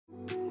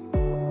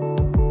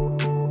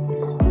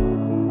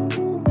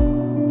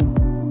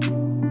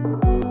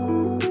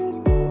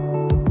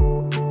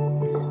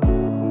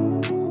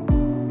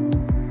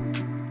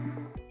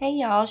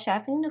y'all,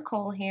 Chaffanie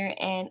Naycole here,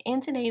 and in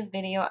today's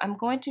video I'm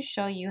going to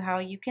show you how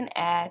you can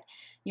add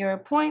your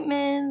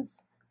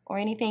appointments or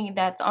anything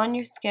that's on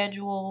your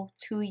schedule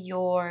to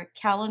your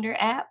calendar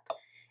app,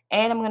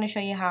 and I'm going to show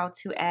you how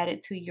to add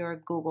it to your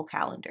Google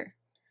Calendar.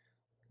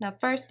 Now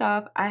first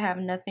off, I have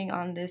nothing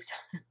on this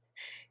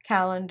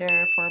calendar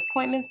for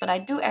appointments, but I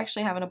do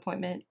actually have an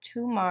appointment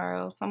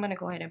tomorrow, so I'm going to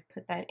go ahead and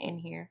put that in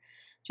here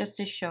just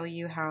to show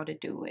you how to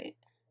do it.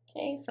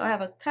 Okay, so I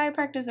have a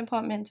chiropractor's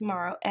appointment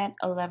tomorrow at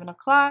 11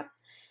 o'clock.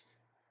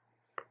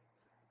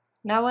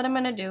 Now what I'm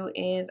going to do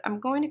is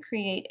I'm going to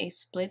create a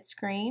split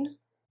screen.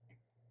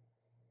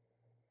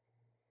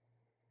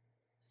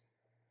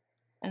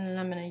 And then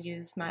I'm going to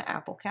use my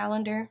Apple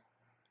Calendar.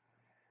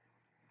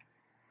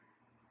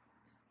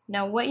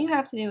 Now what you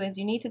have to do is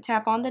you need to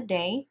tap on the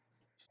day.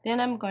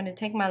 Then I'm going to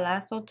take my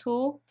lasso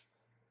tool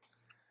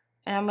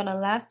and I'm going to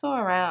lasso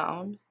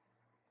around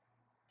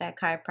that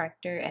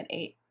chiropractor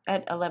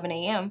at 11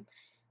 a.m.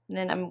 And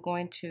then I'm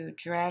going to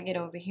drag it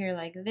over here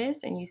like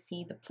this, and you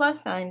see the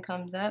plus sign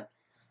comes up.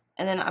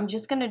 And then I'm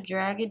just going to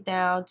drag it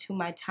down to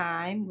my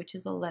time, which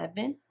is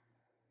 11.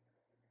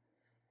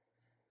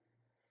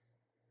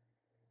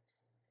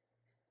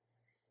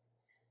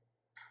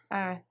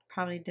 I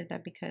probably did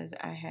that because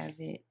I have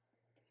it.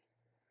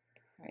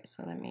 All right,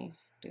 so let me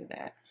do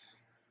that.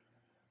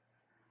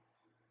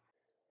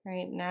 All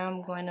right, now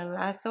I'm going to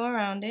lasso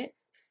around it,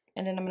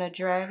 and then I'm going to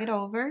drag it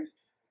over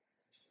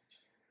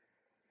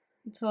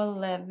to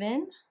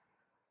 11.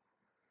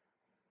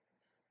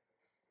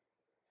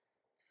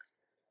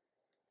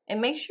 And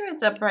make sure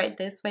it's upright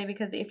this way,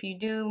 because if you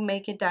do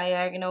make it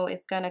diagonal,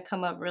 it's going to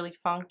come up really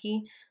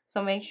funky.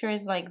 So make sure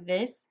it's like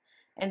this.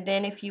 And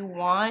then if you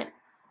want,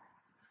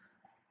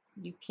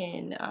 you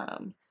can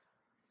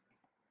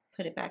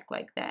put it back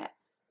like that.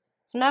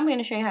 So now I'm going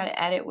to show you how to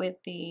add it with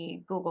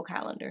the Google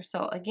Calendar.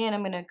 So again,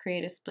 I'm going to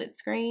create a split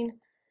screen.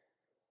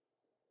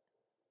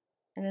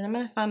 And then I'm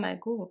going to find my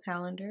Google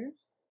Calendar.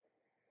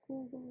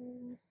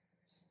 Google,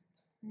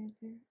 right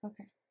there.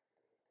 Okay.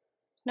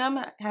 So now I'm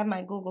going to have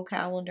my Google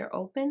Calendar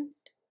open.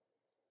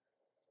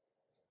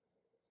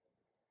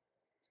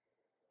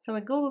 So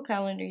with Google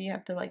Calendar, you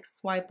have to like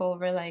swipe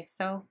over like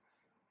so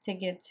to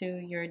get to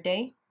your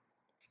day.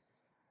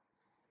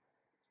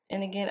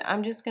 And again,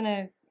 I'm just going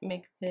to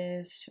make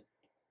this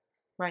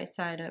right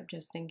side up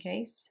just in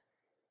case.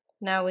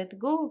 Now with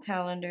Google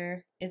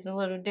Calendar, it's a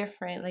little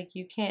different. Like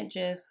you can't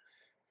just,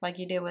 like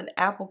you did with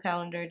Apple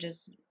Calendar,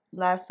 just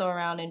lasso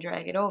around and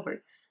drag it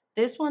over.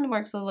 This one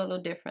works a little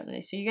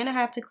differently. So you're going to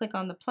have to click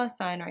on the plus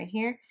sign right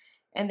here,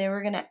 and then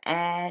we're going to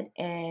add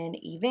an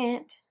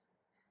event.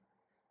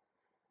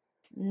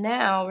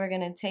 Now we're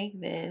going to take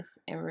this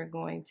and we're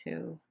going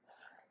to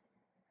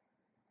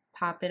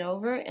pop it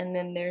over, and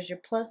then there's your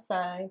plus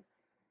sign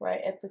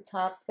right at the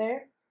top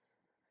there.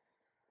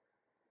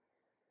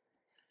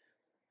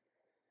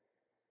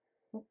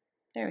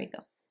 There we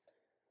go.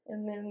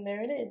 And then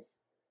there it is,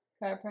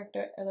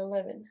 chiropractor at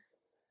 11.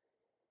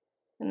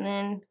 And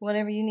then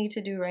whatever you need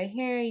to do right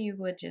here, you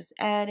would just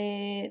add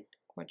it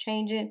or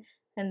change it,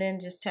 and then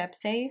just tap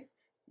save,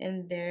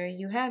 and there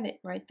you have it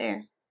right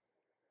there.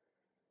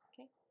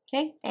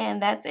 Okay,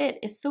 and that's it.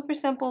 It's super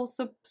simple,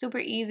 super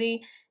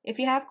easy. If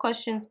you have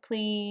questions,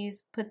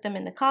 please put them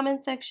in the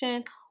comment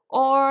section,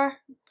 or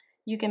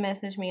you can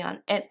message me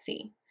on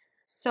Etsy.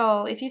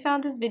 So if you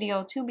found this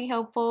video to be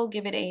helpful,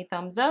 give it a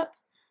thumbs up.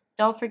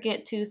 Don't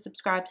forget to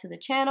subscribe to the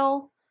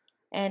channel.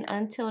 And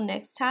until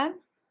next time,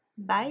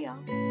 bye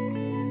y'all.